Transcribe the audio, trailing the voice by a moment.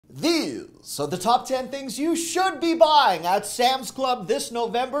So the top 10 things you should be buying at Sam's Club this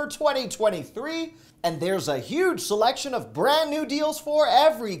November 2023. And there's a huge selection of brand new deals for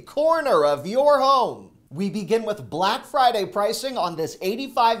every corner of your home. We begin with Black Friday pricing on this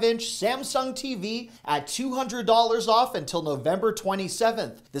 85-inch Samsung TV at $200 off until November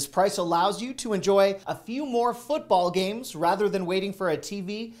 27th. This price allows you to enjoy a few more football games rather than waiting for a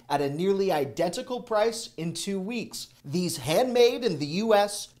TV at a nearly identical price in 2 weeks. These handmade in the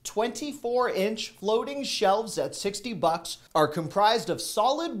US 24-inch floating shelves at $60 are comprised of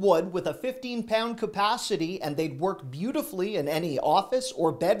solid wood with a 15-pound capacity, and they'd work beautifully in any office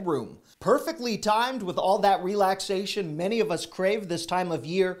or bedroom. Perfectly timed with all that relaxation many of us crave this time of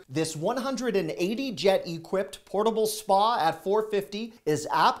year, this 180 jet equipped portable spa at $450 is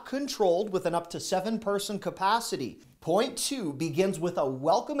app controlled with an up to 7-person capacity. Point 2 begins with a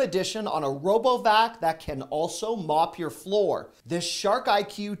welcome addition on a RoboVac that can also mop your floor. This Shark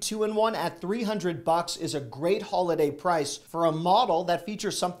IQ 2-in-1 at $300 is a great holiday price for a model that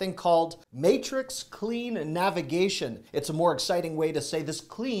features something called Matrix Clean Navigation. It's a more exciting way to say this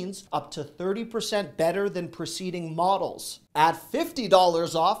cleans up to 30% better than preceding models. At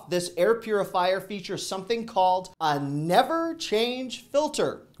 $50 off, this air purifier features something called a never change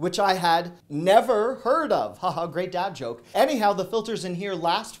filter, which I had never heard of. Haha, great dad joke. Anyhow, the filters in here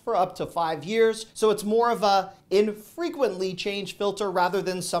last for up to 5 years, so it's more of a infrequently change filter rather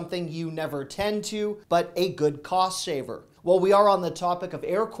than something you never tend to, but a good cost saver. While we are on the topic of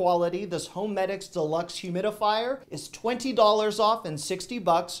air quality, this HomeMedics Deluxe Humidifier is $20 off and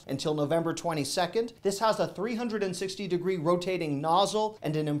 $60 until November 22nd. This has a 360-degree rotating nozzle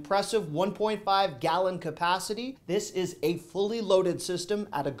and an impressive 1.5-gallon capacity. This is a fully loaded system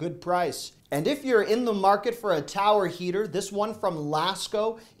at a good price. And if you're in the market for a tower heater, this one from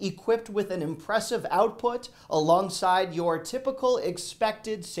Lasco, equipped with an impressive output alongside your typical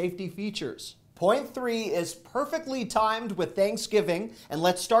expected safety features. Point 3 is perfectly timed with Thanksgiving, and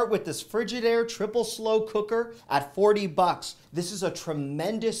let's start with this Frigidaire triple slow cooker at $40. This is a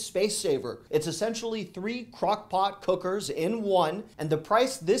tremendous space saver. It's essentially 3 crock-pot cookers in one, and the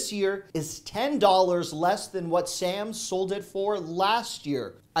price this year is $10 less than what Sam's sold it for last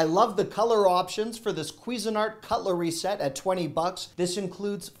year. I love the color options for this Cuisinart cutlery set at $20. This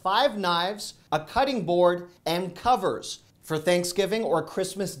includes 5 knives, a cutting board, and covers. For Thanksgiving or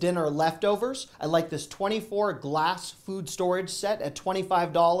Christmas dinner leftovers, I like this 24 glass food storage set at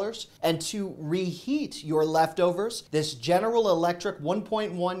 $25. And to reheat your leftovers, this General Electric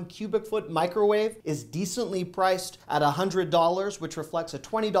 1.1 cubic foot microwave is decently priced at $100, which reflects a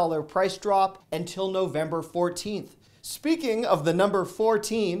 $20 price drop until November 14th. Speaking of the number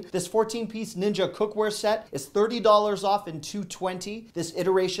 14, this 14-piece Ninja cookware set is $30 off and $220. This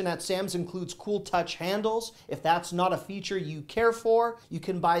iteration at Sam's includes cool touch handles. If that's not a feature you care for, you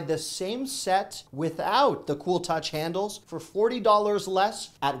can buy the same set without the cool touch handles for $40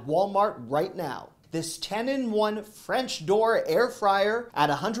 less at Walmart right now. This 10-in-1 French door air fryer at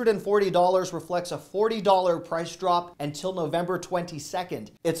 $140 reflects a $40 price drop until November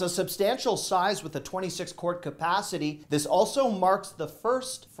 22nd. It's a substantial size with a 26-quart capacity. This also marks the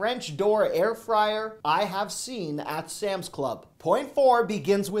first French door air fryer I have seen at Sam's Club. Point 4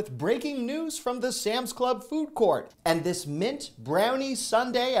 begins with breaking news from the Sam's Club food court. And this mint brownie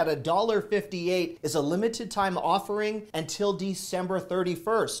sundae at $1.58 is a limited time offering until December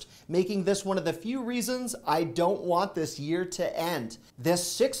 31st, making this one of the few reasons I don't want this year to end. This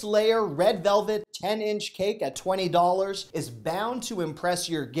 6-layer red velvet 10-inch cake at $20 is bound to impress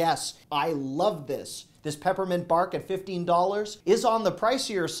your guests. I love this. This peppermint bark at $15 is on the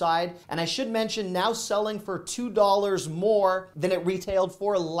pricier side, and I should mention now selling for $2 more than it retailed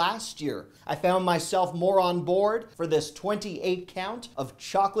for last year. I found myself more on board for this 28 count of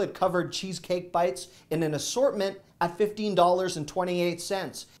chocolate-covered cheesecake bites in an assortment at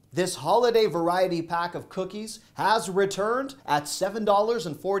 $15.28. This holiday variety pack of cookies has returned at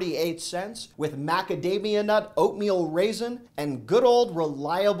 $7.48 with macadamia nut, oatmeal raisin, and good old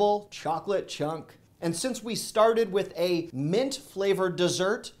reliable chocolate chunk. And since we started with a mint-flavored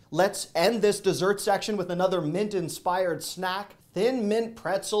dessert, let's end this dessert section with another mint-inspired snack. Thin Mint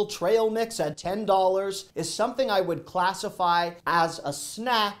Pretzel Trail Mix at $10 is something I would classify as a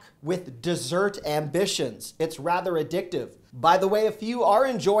snack with dessert ambitions. It's rather addictive. By the way, if you are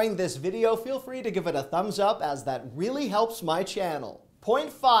enjoying this video, feel free to give it a thumbs up, as that really helps my channel.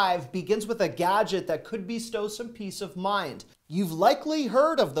 Point 5 begins with a gadget that could bestow some peace of mind. You've likely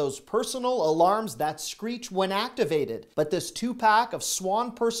heard of those personal alarms that screech when activated, but this 2-pack of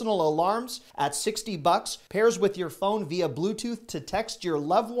Swan personal alarms at $60 pairs with your phone via Bluetooth to text your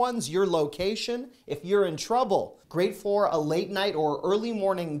loved ones your location if you're in trouble. Great for a late night or early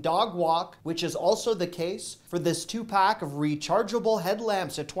morning dog walk, which is also the case for this 2-pack of rechargeable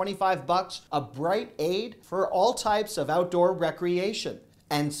headlamps at $25, a bright aid for all types of outdoor recreation.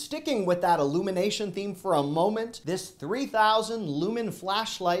 And sticking with that illumination theme for a moment, this 3000 lumen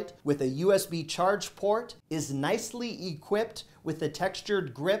flashlight with a USB charge port is nicely equipped with a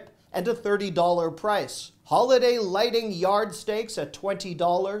textured grip and a $30 price. Holiday lighting yardsticks at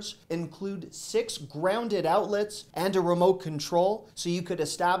 $20 include 6 grounded outlets and a remote control, so you could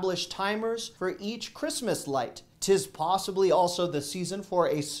establish timers for each Christmas light. 'Tis possibly also the season for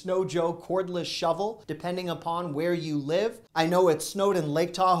a Snow Joe cordless shovel, depending upon where you live. I know it snowed in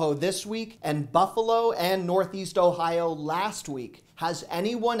Lake Tahoe this week and Buffalo and Northeast Ohio last week. Has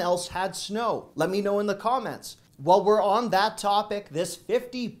anyone else had snow? Let me know in the comments. While we're on that topic, this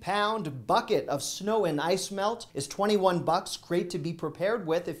 50-pound bucket of snow and ice melt is $21, great to be prepared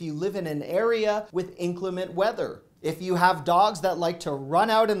with if you live in an area with inclement weather. If you have dogs that like to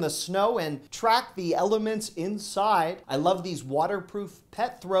run out in the snow and track the elements inside, I love these waterproof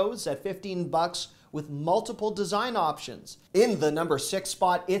pet throws at $15 with multiple design options. In the number 6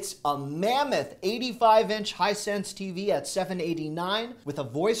 spot, it's a mammoth 85-inch Hisense TV at $789 with a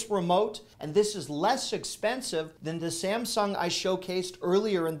voice remote, and this is less expensive than the Samsung I showcased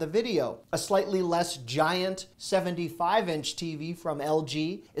earlier in the video. A slightly less giant 75-inch TV from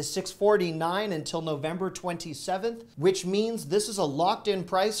LG is $649 until November 27th, which means this is a locked-in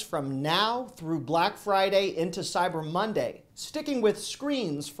price from now through Black Friday into Cyber Monday. Sticking with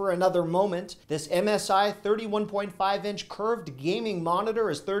screens for another moment, this MSI 31.5-inch curved gaming monitor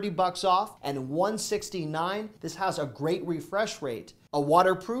is $30 off and $169. This has a great refresh rate. A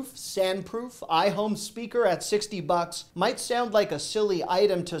waterproof, sandproof iHome speaker at $60 might sound like a silly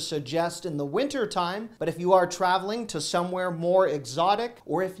item to suggest in the winter time, but if you are traveling to somewhere more exotic,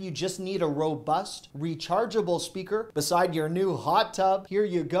 or if you just need a robust, rechargeable speaker beside your new hot tub, here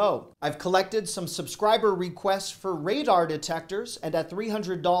you go. I've collected some subscriber requests for radar detectors, and at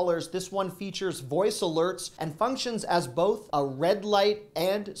 $300, this one features voice alerts and functions as both a red light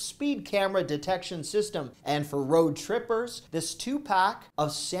and speed camera detection system. And for road trippers, this 2-pack of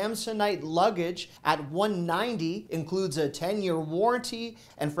Samsonite luggage at $190 includes a 10-year warranty,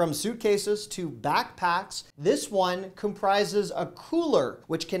 and from suitcases to backpacks, this one comprises a cooler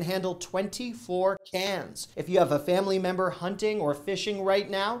which can handle 24 cans. If you have a family member hunting or fishing right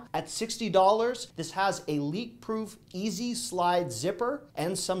now, at $60, this has a leak-proof easy slide zipper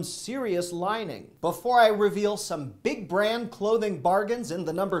and some serious lining. Before I reveal some big brand clothing bargains in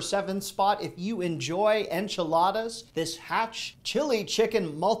the number 7 spot, if you enjoy enchiladas, this Hatch chili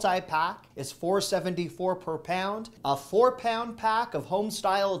chicken multi-pack is $4.74 per pound. A 4-pound pack of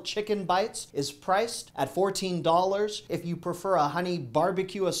home-style chicken bites is priced at $14. If you prefer a honey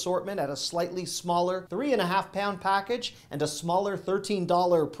barbecue assortment at a slightly smaller 3.5-pound package and a smaller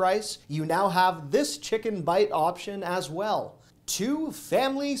 $13 price, you now have this chicken bite option as well. 2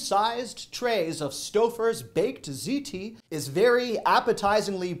 family-sized trays of Stouffer's baked ziti is very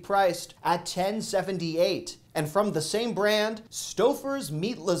appetizingly priced at $10.78. And from the same brand, Stouffer's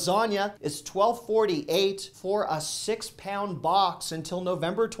meat lasagna is $12.48 for a 6-pound box until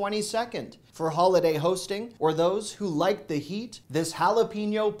November 22nd. For holiday hosting, or those who like the heat, this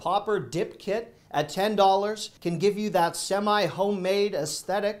jalapeno popper dip kit at $10 can give you that semi-homemade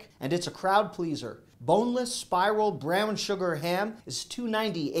aesthetic, and it's a crowd pleaser. Boneless spiral brown sugar ham is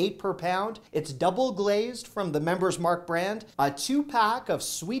 $2.98 per pound. It's double glazed from the Members Mark brand. A 2-pack of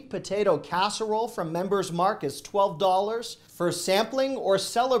sweet potato casserole from Members Mark is $12. For sampling or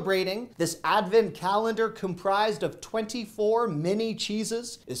celebrating, this advent calendar comprised of 24 mini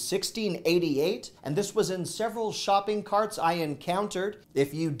cheeses is $16.88, and this was in several shopping carts I encountered.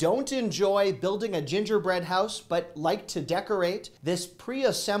 If you don't enjoy building a gingerbread house but like to decorate, this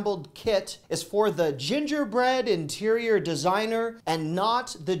pre-assembled kit is for the gingerbread interior designer and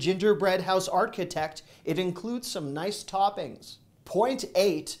not the gingerbread house architect. It includes some nice toppings. Point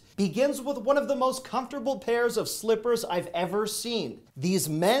 8 begins with one of the most comfortable pairs of slippers I've ever seen. These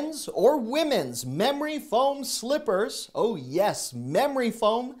men's or women's memory foam slippers, oh yes, memory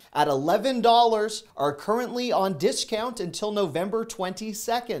foam, at $11 are currently on discount until November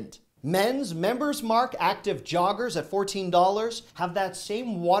 22nd. Men's Members Mark Active Joggers at $14 have that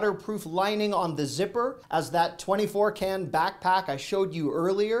same waterproof lining on the zipper as that 24-can backpack I showed you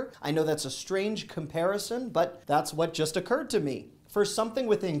earlier. I know that's a strange comparison, but that's what just occurred to me. For something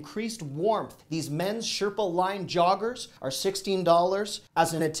with increased warmth, these men's Sherpa-lined joggers are $16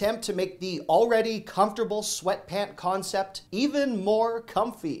 as an attempt to make the already comfortable sweatpant concept even more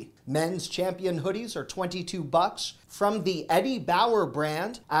comfy. Men's Champion hoodies are $22 from the Eddie Bauer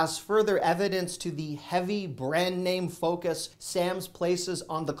brand as further evidence to the heavy brand name focus Sam's places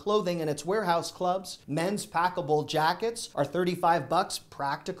on the clothing in its warehouse clubs. Men's packable jackets are $35,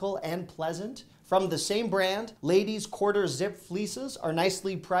 practical and pleasant. From the same brand, ladies' quarter zip fleeces are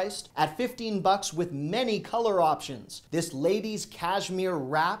nicely priced at $15 with many color options. This ladies' cashmere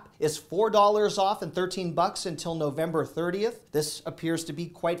wrap is $4 off and $13 until November 30th. This appears to be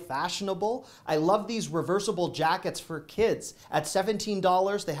quite fashionable. I love these reversible jackets for kids. At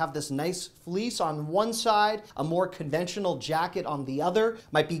 $17, they have this nice fleece on one side, a more conventional jacket on the other.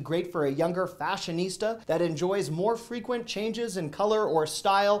 Might be great for a younger fashionista that enjoys more frequent changes in color or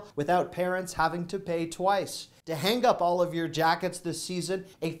style without parents having to pay twice. To hang up all of your jackets this season,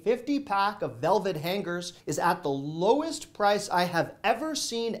 a 50-pack of velvet hangers is at the lowest price I have ever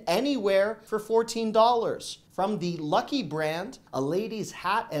seen anywhere for $14. From the Lucky brand, a lady's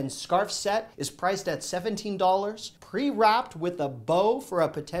hat and scarf set is priced at $17, pre-wrapped with a bow for a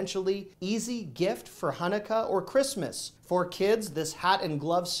potentially easy gift for Hanukkah or Christmas. For kids, this hat and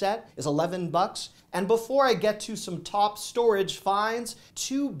glove set is $11. And before I get to some top storage finds,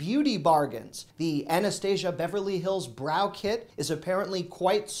 2 beauty bargains. The Anastasia Beverly Hills Brow Kit is apparently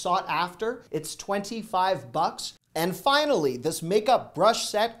quite sought after. It's $25. And finally, this makeup brush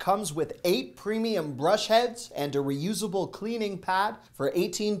set comes with 8 premium brush heads and a reusable cleaning pad for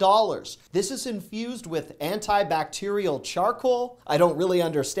 $18. This is infused with antibacterial charcoal. I don't really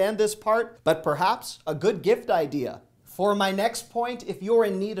understand this part, but perhaps a good gift idea. For my next point, if you're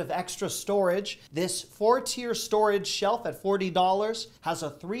in need of extra storage, this 4-tier storage shelf at $40 has a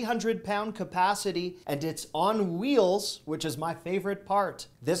 300-pound capacity and it's on wheels, which is my favorite part.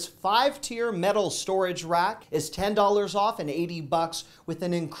 This 5-tier metal storage rack is $10 off and $80 with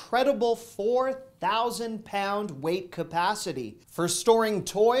an incredible 4,000-pound weight capacity. For storing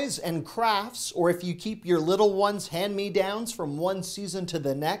toys and crafts, or if you keep your little ones' hand-me-downs from one season to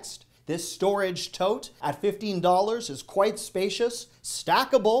the next, this storage tote at $15 is quite spacious,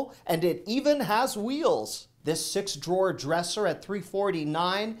 stackable, and it even has wheels. This 6-drawer dresser at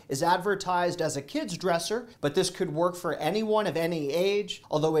 $349 is advertised as a kid's dresser, but this could work for anyone of any age,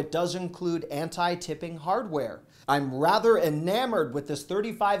 although it does include anti-tipping hardware. I'm rather enamored with this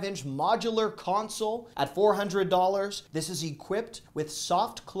 35-inch modular console at $400. This is equipped with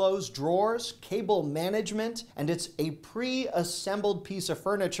soft close drawers, cable management, and it's a pre-assembled piece of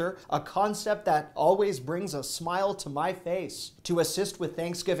furniture, a concept that always brings a smile to my face. To assist with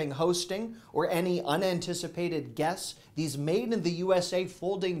Thanksgiving hosting or any unanticipated guests, these made in the USA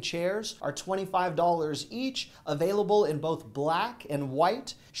folding chairs are $25 each, available in both black and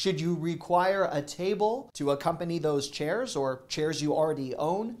white. Should you require a table to accompany those chairs or chairs you already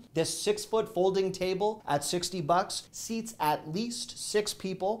own, this 6-foot folding table at $60 seats at least 6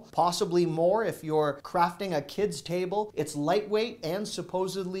 people, possibly more if you're crafting a kid's table. It's lightweight and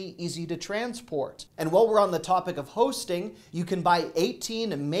supposedly easy to transport. And while we're on the topic of hosting, you can buy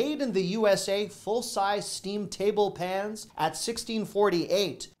 18 made in the USA full-size steam table pans at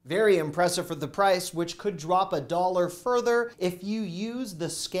 $16.48. Very impressive for the price, which could drop $1 further if you use the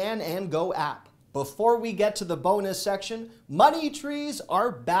Scan and Go app. Before we get to the bonus section, money trees are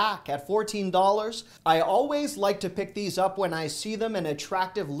back at $14. I always like to pick these up when I see them, an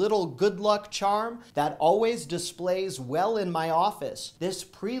attractive little good luck charm that always displays well in my office. This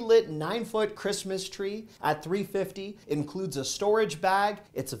pre-lit 9-foot Christmas tree at $350 includes a storage bag.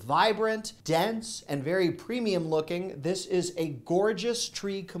 It's vibrant, dense, and very premium looking. This is a gorgeous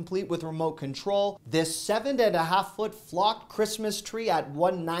tree complete with remote control. This 7.5-foot flocked Christmas tree at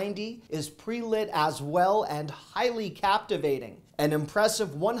 $190 is pre-lit as well and highly captivating. An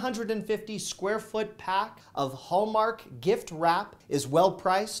impressive 150 square foot pack of Hallmark gift wrap is well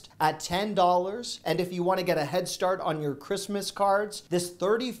priced at $10. And if you want to get a head start on your Christmas cards, this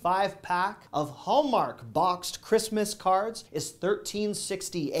 35 pack of Hallmark boxed Christmas cards is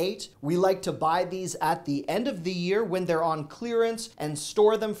 $13.68. We like to buy these at the end of the year when they're on clearance and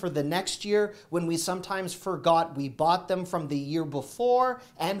store them for the next year when we sometimes forgot we bought them from the year before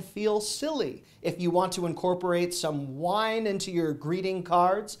and feel silly. If you want to incorporate some wine into your greeting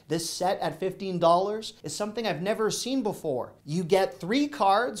cards, this set at $15 is something I've never seen before. You get 3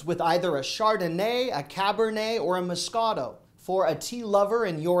 cards with either a Chardonnay, a Cabernet, or a Moscato. For a tea lover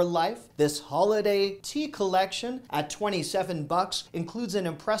in your life, this holiday tea collection at $27 includes an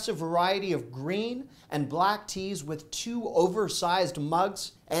impressive variety of green and black teas with 2 oversized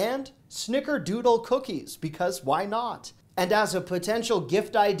mugs and snickerdoodle cookies, because why not? And as a potential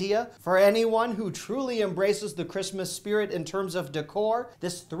gift idea for anyone who truly embraces the Christmas spirit in terms of decor,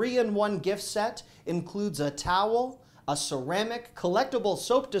 this 3-in-1 gift set includes a towel, a ceramic collectible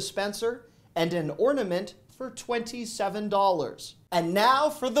soap dispenser, and an ornament for $27. And now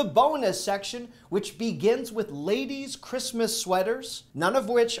for the bonus section, which begins with ladies' Christmas sweaters, none of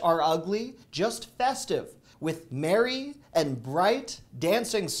which are ugly, just festive, with merry and bright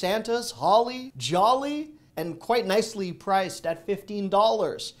dancing Santas, holly, jolly, and quite nicely priced at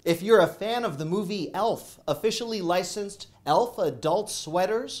 $15. If you're a fan of the movie Elf, officially licensed Elf adult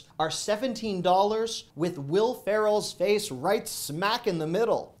sweaters are $17 with Will Ferrell's face right smack in the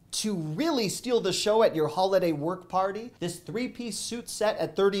middle. To really steal the show at your holiday work party, this 3-piece suit set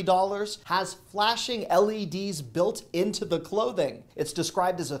at $30 has flashing LEDs built into the clothing. It's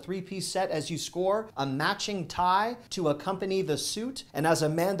described as a 3-piece set as you score a matching tie to accompany the suit, and as a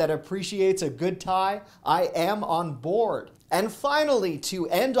man that appreciates a good tie, I am on board. And finally, to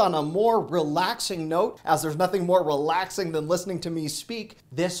end on a more relaxing note, as there's nothing more relaxing than listening to me speak,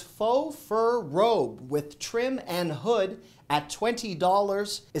 this faux fur robe with trim and hood at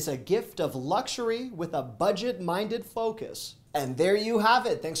 $20 is a gift of luxury with a budget-minded focus. And there you have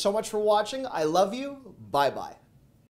it. Thanks so much for watching. I love you. Bye-bye.